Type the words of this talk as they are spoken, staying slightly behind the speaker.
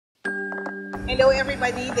Hello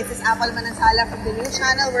everybody, this is Apple Esplana-Manansala from the new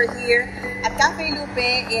channel. We're here at Cafe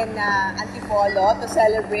Lupe in Antipolo to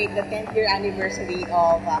celebrate the 10th year anniversary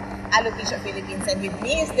of Alopecia Philippines. And with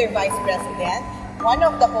me is their Vice President, one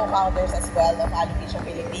of the co-founders as well of Alopecia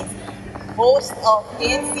Philippines, host of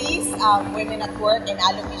TNC's Women at Work and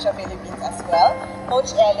Alopecia Philippines as well,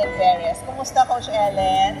 Coach Ellen Perez. Kumusta, Coach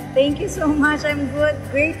Ellen? Thank you so much. I'm good.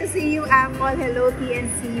 Great to see you, Apple. Hello,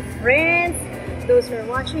 TNC friends, those who are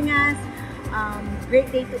watching us.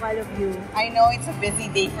 Great day to all of you. I know it's a busy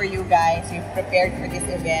day for you guys. You've prepared for this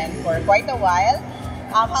event for quite a while.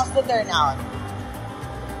 How's the turnout?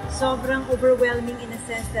 Sobrang overwhelming in a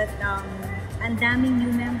sense that ang daming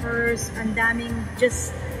new members, ang daming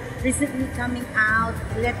just recently coming out,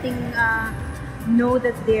 letting know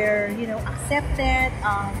that they're accepted,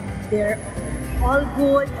 they're all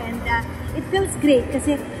good, and it feels great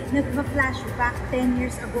kasi nagpa-flashback 10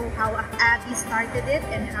 years ago how Abby started it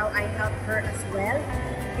and how I helped her as well.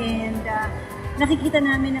 And nakikita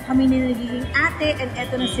namin na kami na nagiging ate, and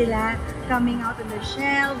eto na sila coming out on their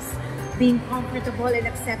shelves, being comfortable and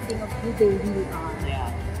accepting of who they really are.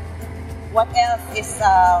 Yeah. What else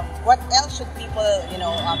should people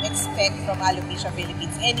expect from Alopecia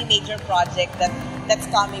Philippines? Any major project that's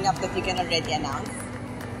coming up that you can already announce?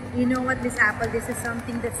 You know what, Miss Apple, this is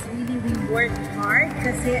something that's really, we worked hard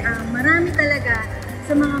kasi marami talaga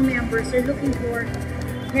sa mga members are looking for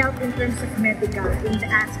help in terms of medical, in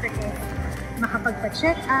the aspect of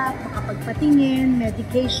makapagpa-check up, makapagpatingin,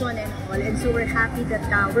 medication and all. And so we're happy that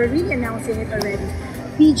we're really announcing it already.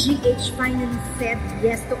 PGH finally said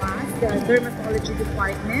yes to us, the dermatology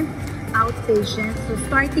department, outpatient. So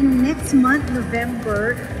starting next month,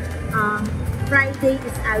 November, Friday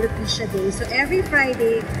is Alopecia Day. So every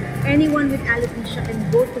Friday, anyone with alopecia can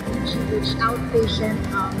go to PGH outpatient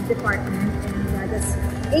department, and that's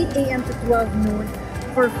 8 a.m. to 12 noon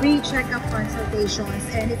for free checkup consultations.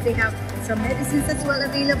 And if they have some medicines as well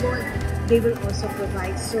available, they will also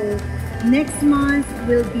provide. So next month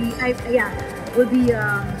will be,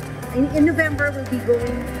 in November, we'll be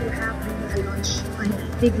going to have a launch, a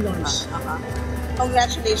big launch.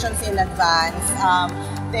 Congratulations in advance.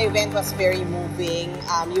 The event was very moving.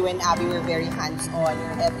 You and Abby were very hands-on.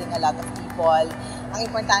 You're helping a lot of people. Ang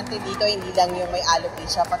importante dito, hindi lang yung may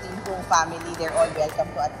alopecia, pati yung buong family, they're all welcome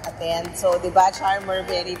to attend. So, diba, Charm, we're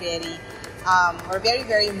very, very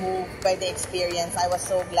moved by the experience. I was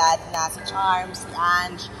so glad na si Charm, si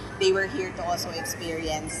Ange, they were here to also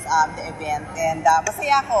experience the event. And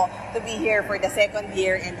masaya ako to be here for the 2nd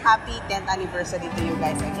year, and happy 10th anniversary to you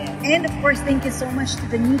guys again. And of course, thank you so much to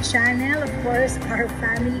the new channel, of course, our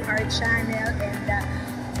family, our channel, and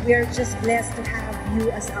we are just blessed to have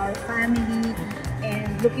you as our family,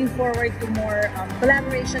 and looking forward to more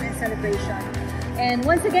collaboration and celebration. And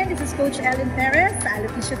once again, this is Coach Ellen Perez,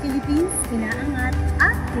 Alopecia Philippines, inaangat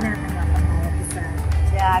at tinatanggap ang bawat isa.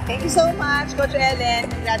 Yeah, thank you so much, Coach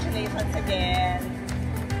Ellen. Congratulations again.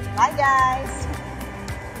 Bye, guys.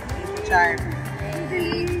 Thank you, Charm.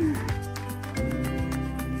 Thank you.